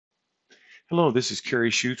Hello, this is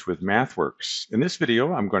Kerry Schutz with MathWorks. In this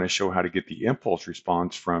video, I'm going to show how to get the impulse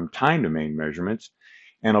response from time domain measurements,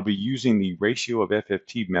 and I'll be using the ratio of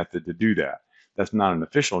FFT method to do that. That's not an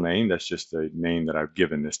official name, that's just a name that I've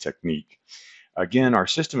given this technique. Again, our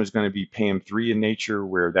system is going to be PAM3 in nature,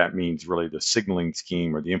 where that means really the signaling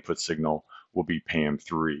scheme or the input signal will be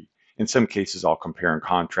PAM3. In some cases, I'll compare and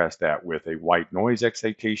contrast that with a white noise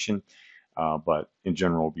excitation, but in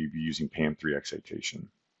general, we'll be using PAM3 excitation.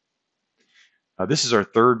 This is our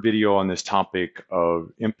third video on this topic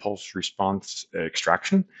of impulse response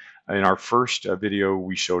extraction. In our first video,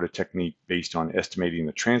 we showed a technique based on estimating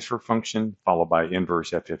the transfer function, followed by inverse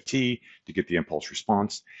FFT to get the impulse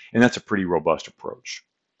response, and that's a pretty robust approach.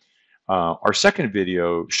 Our second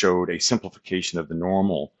video showed a simplification of the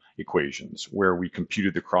normal equations, where we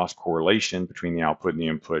computed the cross correlation between the output and the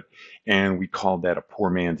input, and we called that a poor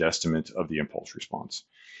man's estimate of the impulse response.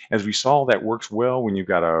 As we saw, that works well when you've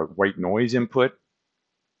got a white noise input,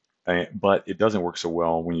 but it doesn't work so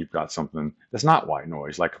well when you've got something that's not white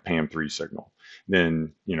noise, like a PAM3 signal.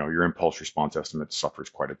 Then, your impulse response estimate suffers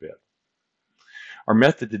quite a bit. Our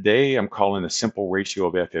method today, I'm calling a simple ratio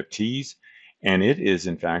of FFTs, and it is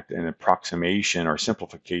in fact an approximation or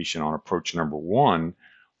simplification on approach number one,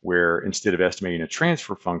 where instead of estimating a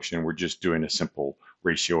transfer function, we're just doing a simple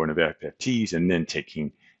ratio of FFTs and then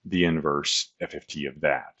taking the inverse FFT of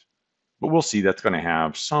that. But we'll see that's going to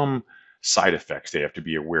have some side effects they have to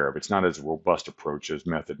be aware of. It's not as robust approach as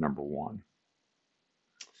method number one.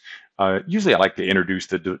 Usually I like to introduce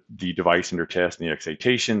the device under test and the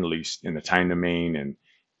excitation, at least in the time domain and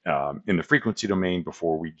in the frequency domain,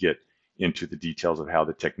 before we get into the details of how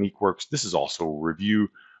the technique works. This is also a review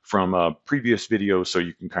from a previous video, so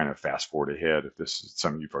you can kind of fast forward ahead if this is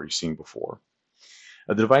something you've already seen before.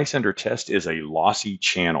 The device under test is a lossy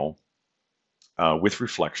channel with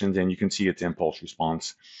reflections, and you can see its impulse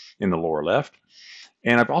response in the lower left.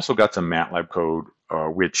 And I've also got some MATLAB code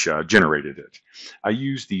which generated it. I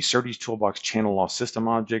used the SerDes Toolbox channel loss system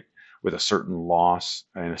object with a certain loss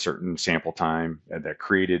and a certain sample time that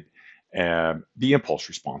created the impulse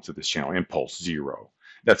response of this channel, impulse 0.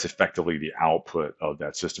 That's effectively the output of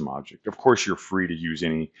that system object. Of course, you're free to use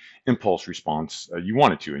any impulse response you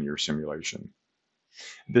wanted to in your simulation.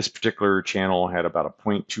 This particular channel had about a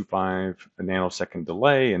 0.25 nanosecond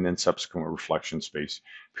delay and then subsequent reflection space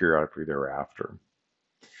periodically thereafter.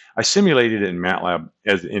 I simulated it in MATLAB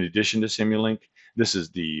in addition to Simulink. This is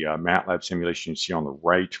the MATLAB simulation you see on the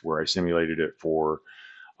right, where I simulated it for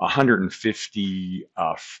 150,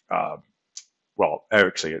 well,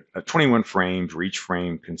 actually 21 frames, where each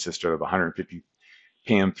frame consisted of 150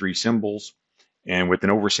 PAM3 symbols, and with an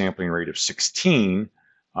oversampling rate of 16,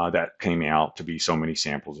 that came out to be so many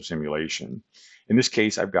samples of simulation. In this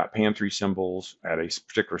case, I've got PAM3 symbols at a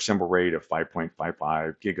particular symbol rate of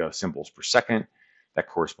 5.55 giga symbols per second. That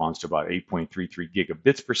corresponds to about 8.33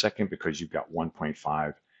 gigabits per second, because you've got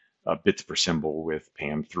 1.5 bits per symbol with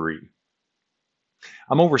PAM3.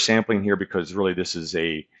 I'm oversampling here because really this is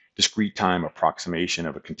a discrete time approximation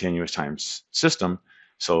of a continuous time system,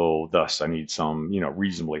 so thus I need some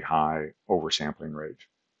reasonably high oversampling rate.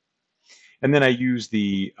 And then I use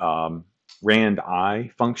the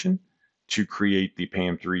rand_i function to create the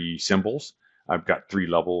PAM3 symbols. I've got three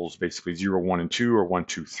levels, basically 0, 1, and 2, or 1,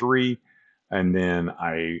 2, 3. And then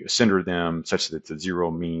I center them such that it's a zero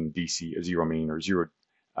mean or zero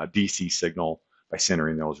DC signal by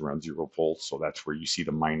centering those around 0 volts. So that's where you see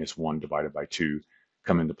the -1 divided by 2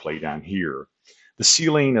 come into play down here. The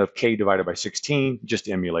ceiling of k divided by 16 just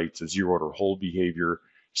emulates a zero-order hold behavior,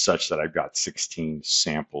 such that I've got 16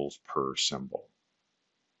 samples per symbol.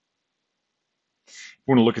 If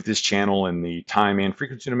we want to look at this channel in the time and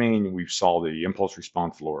frequency domain, we've solved the impulse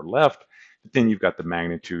response lower left, but then you've got the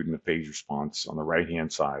magnitude and the phase response on the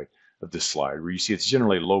right-hand side of this slide, where you see it's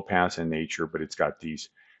generally low pass in nature, but it's got these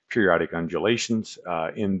periodic undulations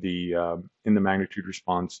in the magnitude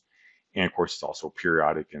response, and of course it's also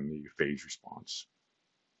periodic in the phase response.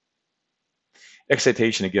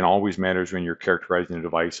 Excitation, again, always matters when you're characterizing a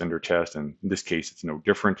device under test, and in this case, it's no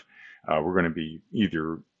different. We're going to be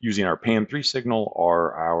either using our PAM3 signal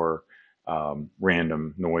or our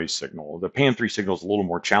random noise signal. The PAM3 signal is a little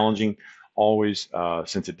more challenging, always,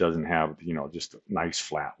 since it doesn't have, just a nice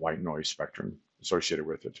flat white noise spectrum associated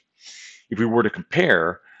with it. If we were to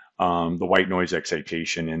compare the white noise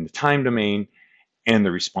excitation in the time domain and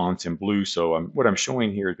the response in blue. So what I'm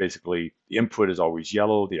showing here is basically the input is always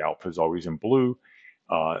yellow, the output is always in blue,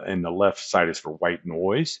 and the left side is for white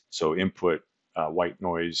noise. So input white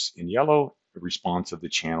noise in yellow, the response of the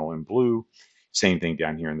channel in blue. Same thing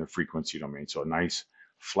down here in the frequency domain. So a nice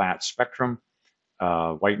flat spectrum,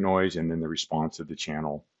 white noise, and then the response of the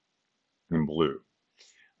channel in blue.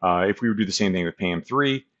 If we would do the same thing with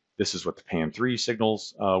PAM3, this is what the PAM3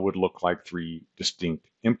 signals would look like, 3 distinct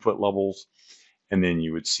input levels. And then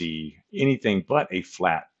you would see anything but a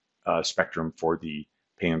flat spectrum for the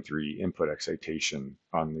PAM3 input excitation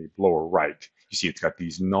on the lower right. You see it's got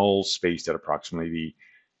these nulls spaced at approximately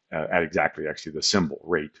at exactly actually the symbol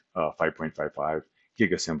rate, 5.55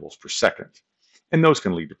 gigasymbols per second. And those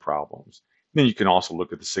can lead to problems. Then you can also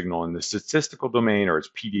look at the signal in the statistical domain, or its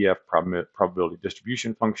PDF probability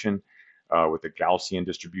distribution function, with the Gaussian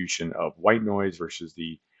distribution of white noise versus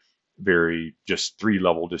the very just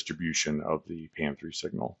 3-level distribution of the PAM3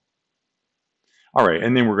 signal. All right,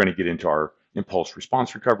 and then we're going to get into our impulse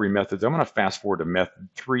response recovery methods. I'm going to fast forward to method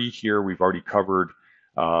 3 here. We've already covered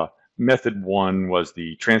method 1 was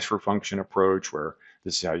the transfer function approach, where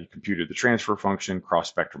this is how you computed the transfer function, cross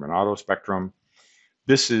spectrum and auto spectrum.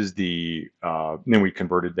 This is the, then we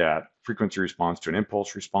converted that frequency response to an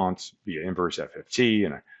impulse response via inverse FFT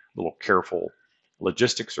and a little careful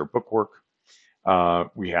logistics or bookwork.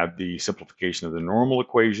 We had the simplification of the normal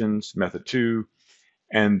equations, method 2.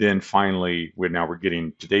 And then finally, we're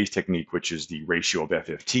getting today's technique, which is the ratio of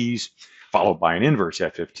FFTs, followed by an inverse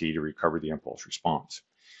FFT to recover the impulse response.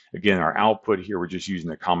 Again, our output here, we're just using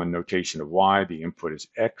the common notation of Y. The input is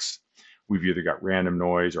X. We've either got random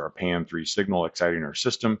noise or a PAM3 signal exciting our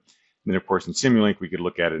system. And then, of course, in Simulink, we could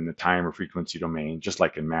look at it in the time or frequency domain. Just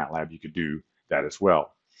like in MATLAB, you could do that as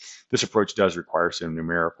well. This approach does require some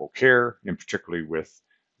numerical care, and particularly with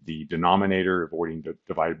the denominator, avoiding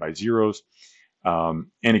divided by zeros. And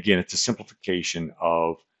again, it's a simplification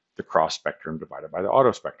of the cross spectrum divided by the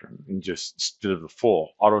auto spectrum. And just instead of the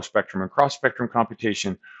full auto spectrum and cross spectrum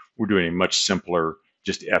computation, we're doing a much simpler,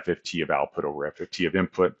 just FFT of output over FFT of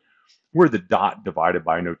input, where the dot divided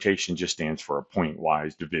by notation just stands for a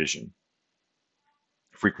point-wise division,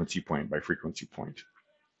 frequency point by frequency point.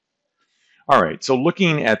 All right, so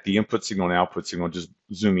looking at the input signal and output signal, just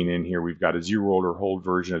zooming in here, we've got a zero order hold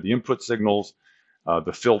version of the input signals,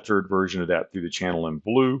 the filtered version of that through the channel in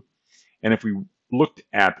blue. And if we looked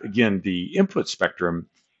at, again, the input spectrum,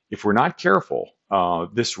 if we're not careful,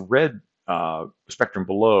 this red spectrum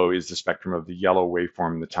below is the spectrum of the yellow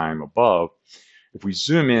waveform in the time above. If we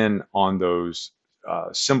zoom in on those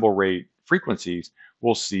symbol rate frequencies,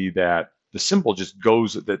 we'll see that the symbol just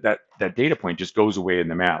goes, that data point just goes away in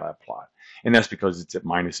the MATLAB plot. And that's because it's at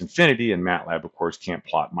minus infinity, and MATLAB, of course, can't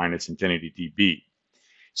plot minus infinity dB.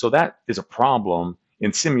 So that is a problem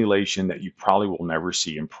in simulation that you probably will never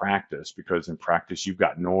see in practice, because in practice you've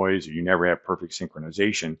got noise, or you never have perfect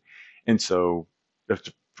synchronization. And so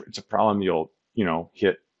it's a problem you'll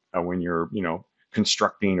hit when you're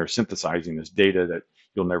constructing or synthesizing this data that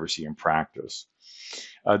you'll never see in practice.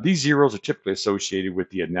 These zeros are typically associated with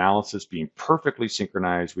the analysis being perfectly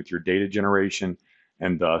synchronized with your data generation,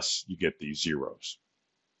 and thus you get these zeros.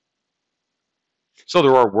 So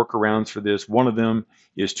there are workarounds for this. One of them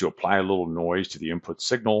is to apply a little noise to the input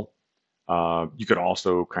signal. You could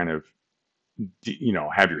also kind of,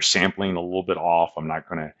 have your sampling a little bit off. I'm not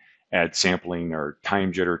going to add sampling or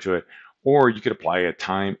time jitter to it. Or you could apply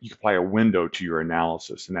a window to your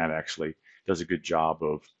analysis, and that actually does a good job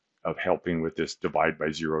of helping with this divide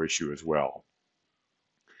by zero issue as well.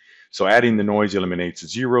 So adding the noise eliminates the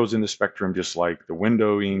zeros in the spectrum, just like the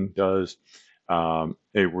windowing does,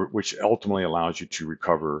 which ultimately allows you to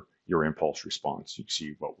recover your impulse response. You can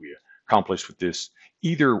see what we accomplished with this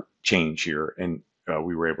either change here, and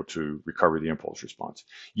we were able to recover the impulse response.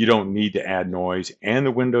 You don't need to add noise and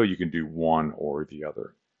the window. You can do one or the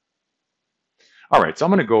other. All right, so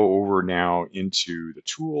I'm going to go over now into the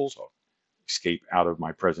tools. I'll escape out of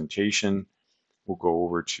my presentation. We'll go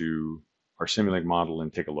over to our Simulink model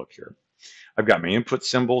and take a look here. I've got my input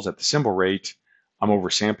symbols at the symbol rate. I'm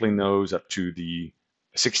oversampling those up to the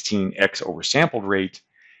 16x oversampled rate.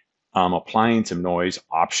 I'm applying some noise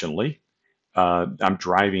optionally. I'm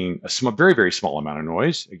driving a very, very small amount of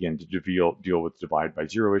noise, again, to deal with the divide by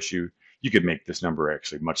zero issue. You could make this number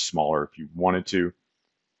actually much smaller if you wanted to.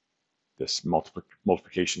 This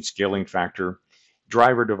multiplication scaling factor.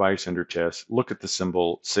 Driver device under test, look at the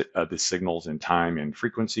signals in time and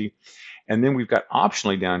frequency. And then we've got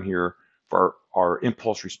optionally down here for our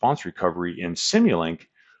impulse response recovery in Simulink,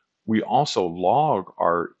 we also log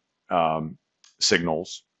our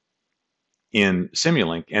signals in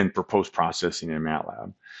Simulink and for post-processing in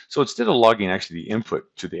MATLAB. So instead of logging actually the input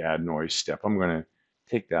to the add noise step, I'm going to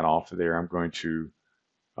take that off of there. I'm going to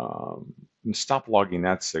stop logging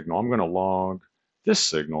that signal. I'm going to log this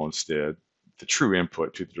signal instead, the true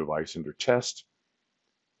input to the device under test,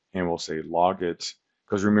 and we'll say log it,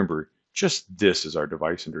 because remember, just this is our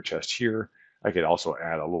device under test here. I could also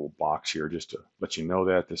add a little box here just to let you know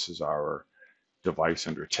that this is our device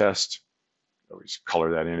under test. Always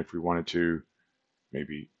color that in if we wanted to,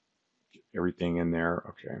 maybe get everything in there.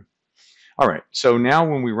 Okay. All right, so now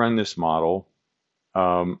when we run this model,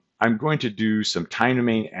 I'm going to do some time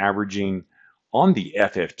domain averaging on the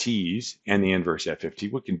FFTs and the inverse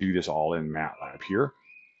FFT. We can do this all in MATLAB here.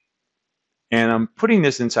 And I'm putting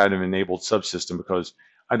this inside of an enabled subsystem because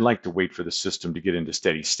I'd like to wait for the system to get into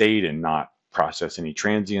steady state and not process any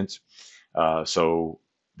transients. So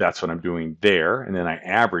that's what I'm doing there. And then I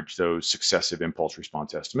average those successive impulse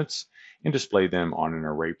response estimates and display them on an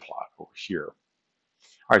array plot over here.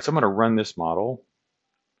 All right, so I'm going to run this model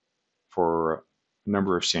for a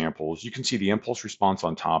number of samples. You can see the impulse response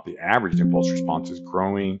on top. The average impulse response is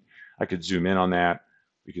growing. I could zoom in on that.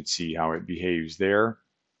 We could see how it behaves there.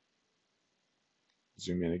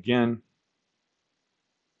 Zoom in again.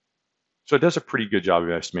 So it does a pretty good job of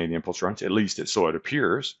estimating the impulse response, at least so it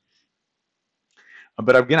appears.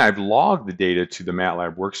 But again, I've logged the data to the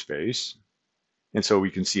MATLAB workspace. And so we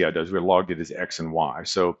can see how it does. We logged it as X and Y.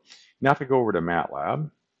 So now if I go over to MATLAB,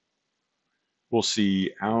 we'll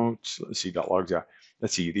see out, let's see, .logs out.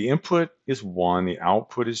 Let's see, the input is 1, the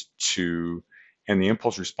output is 2, and the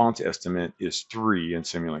impulse response estimate is 3 in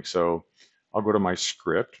Simulink. So I'll go to my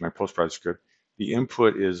script, my post-process script. The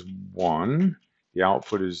input is 1, the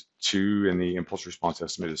output is 2, and the impulse response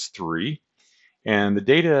estimate is 3. And the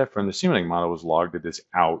data from the Simulink model was logged to this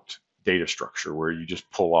out data structure where you just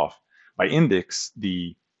pull off by index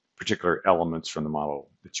the particular elements from the model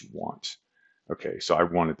that you want. Okay, so I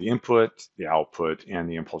wanted the input, the output, and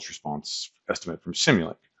the impulse response estimate from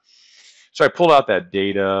Simulink. So I pulled out that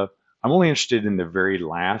data. I'm only interested in the very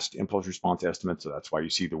last impulse response estimate, so that's why you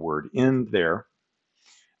see the word in there.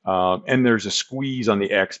 And there's a squeeze on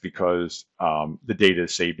the X because the data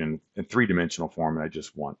is saved in three-dimensional form, and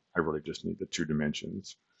I really just need the 2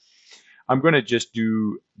 dimensions. I'm going to just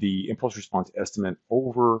do the impulse response estimate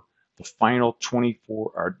over the final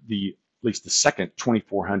 24, or at least the second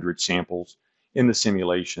 2,400 samples in the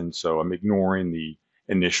simulation. So I'm ignoring the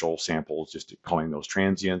initial samples, just calling those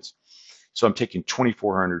transients. So I'm taking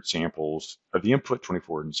 2,400 samples of the input,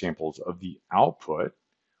 2,400 samples of the output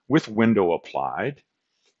with window applied.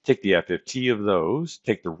 Take the FFT of those,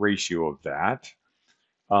 take the ratio of that,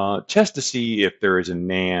 test to see if there is a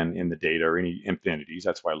nan in the data or any infinities.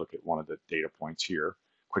 That's why I look at one of the data points here,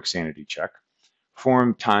 quick sanity check.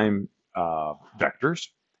 Form time vectors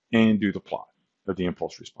and do the plot of the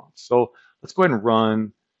impulse response. So let's go ahead and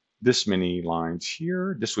run this many lines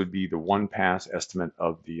here. This would be the 1-pass estimate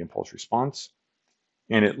of the impulse response.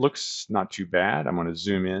 And it looks not too bad. I'm going to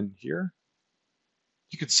zoom in here.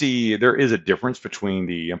 You can see there is a difference between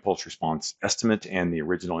the impulse response estimate and the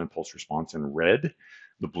original impulse response in red.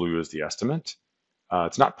 The blue is the estimate.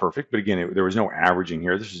 It's not perfect, but again, there was no averaging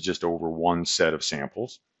here. This is just over one set of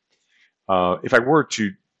samples. If I were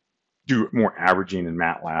to do more averaging in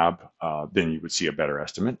MATLAB, then you would see a better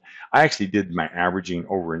estimate. I actually did my averaging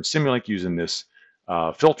over in Simulink using this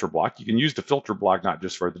filter block. You can use the filter block not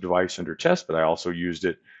just for the device under test, but I also used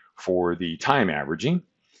it for the time averaging.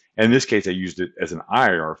 And in this case, I used it as an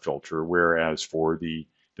IR filter, whereas for the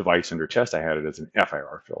device under test, I had it as an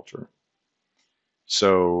FIR filter.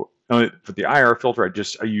 So for the IR filter,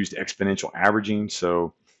 I used exponential averaging.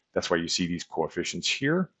 So that's why you see these coefficients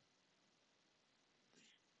here.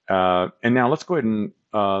 And now let's go ahead and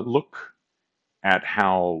look at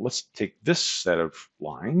how, let's take this set of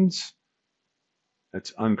lines.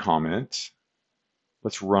 Let's uncomment.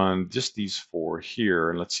 Let's run just these 4 here,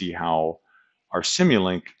 and let's see how our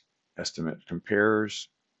Simulink estimate compares.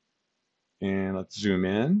 And let's zoom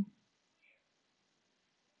in.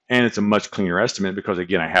 And it's a much cleaner estimate because,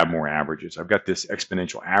 again, I have more averages. I've got this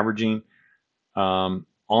exponential averaging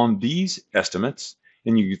on these estimates,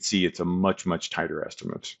 and you can see it's a much, much tighter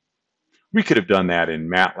estimate. We could have done that in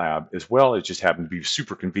MATLAB as well. It just happened to be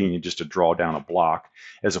super convenient just to draw down a block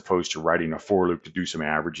as opposed to writing a for loop to do some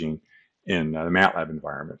averaging in the MATLAB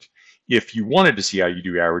environment. If you wanted to see how you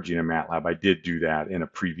do averaging in MATLAB, I did do that in a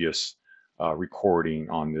previous recording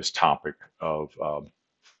on this topic of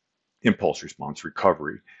impulse response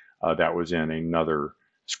recovery. That was in another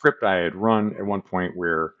script I had run at one point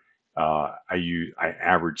where I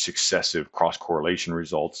averaged successive cross-correlation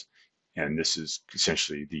results, and this is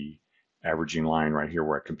essentially the averaging line right here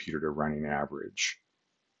where I computed a running average.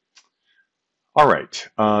 All right,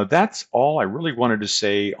 that's all I really wanted to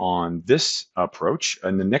say on this approach.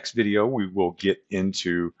 In the next video, we will get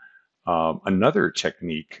into another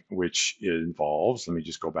technique which involves, let me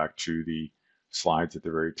just go back to the slides at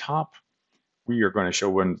the very top. We are going to show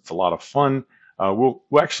one that's a lot of fun. We'll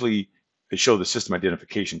actually they show the system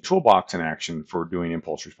identification toolbox in action for doing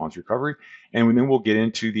impulse response recovery. And then we'll get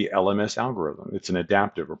into the LMS algorithm. It's an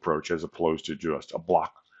adaptive approach as opposed to just a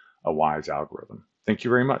block-wise algorithm. Thank you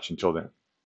very much. Until then.